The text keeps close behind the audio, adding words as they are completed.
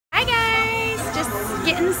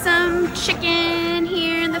Getting some chicken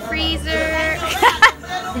here in the freezer.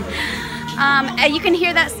 You can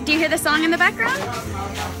hear that. Do you hear the song in the background?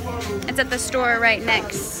 It's at the store right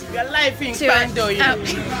next. You're live in Kpando, you know.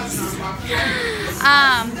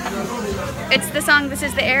 It's the song "This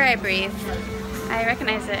Is the Air I Breathe." I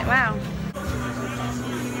recognize it. Wow.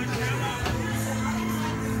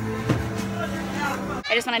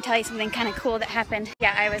 I just want to tell you something kind of cool that happened.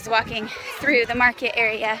 Yeah, I was walking through the market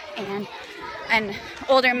area and an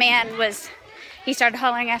older man he started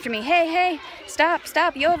hollering after me, hey, hey, stop,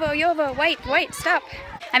 stop, Yovo, Yovo, white, stop.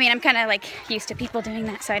 I mean, I'm kind of like used to people doing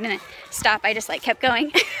that, so I didn't stop. I just like kept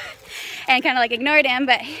going and kind of like ignored him,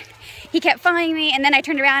 but he kept following me, and then I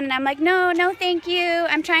turned around and I'm like, no, thank you.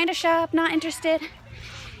 I'm trying to shop, not interested.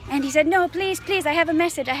 And he said, no, please, I have a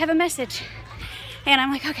message. And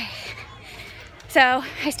I'm like, okay. So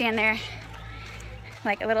I stand there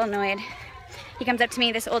like a little annoyed. He comes up to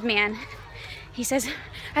me, this old man. He says,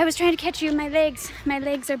 I was trying to catch you, my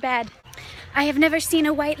legs are bad. I have never seen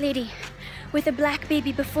a white lady with a black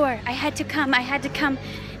baby before. I had to come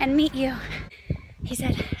and meet you. He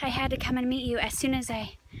said, I had to come and meet you. As soon as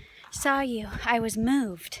I saw you, I was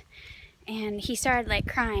moved. And he started like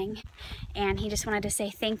crying, and he just wanted to say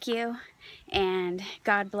thank you and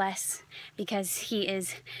God bless, because he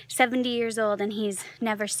is 70 years old and he's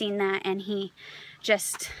never seen that, and he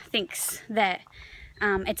just thinks that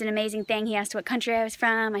it's an amazing thing. He asked what country I was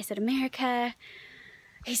from. I said America.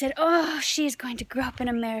 He said, oh, she's going to grow up in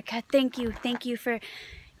America. Thank you for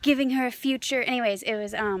giving her a future. Anyways, it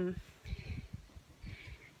was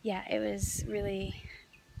yeah, it was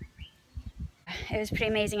pretty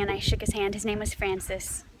amazing, and I shook his hand. His name was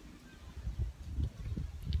Francis.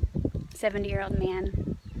 70-year-old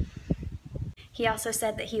man. He also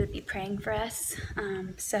said that he would be praying for us.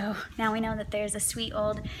 So now we know that there's a sweet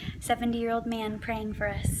old 70-year-old man praying for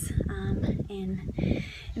us in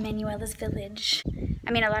Emanuela's village.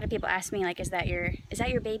 I mean, a lot of people ask me, like, is that your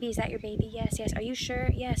baby? Is that your baby? Yes. Are you sure?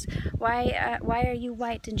 Yes. Why are you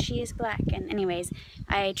white and she is black? And anyways,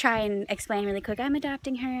 I try and explain really quick. I'm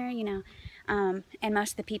adopting her, you know. And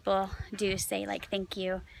most of the people do say like thank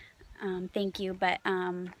you, but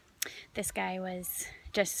this guy was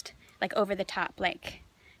just like over the top, like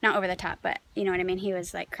not over the top, but you know what I mean. He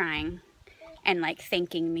was like crying and like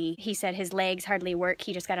thanking me. He said his legs hardly work.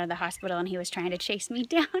 He just got out of the hospital and he was trying to chase me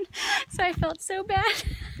down. So I felt so bad.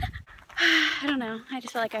 I don't know. I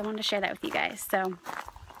just felt like I wanted to share that with you guys. So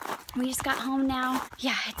we just got home now.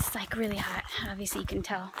 Yeah, it's like really hot. Obviously you can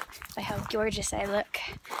tell by how gorgeous I look.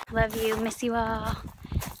 Love you, miss you all.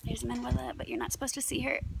 There's Manuela, but you're not supposed to see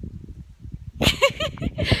her.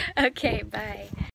 Okay, bye.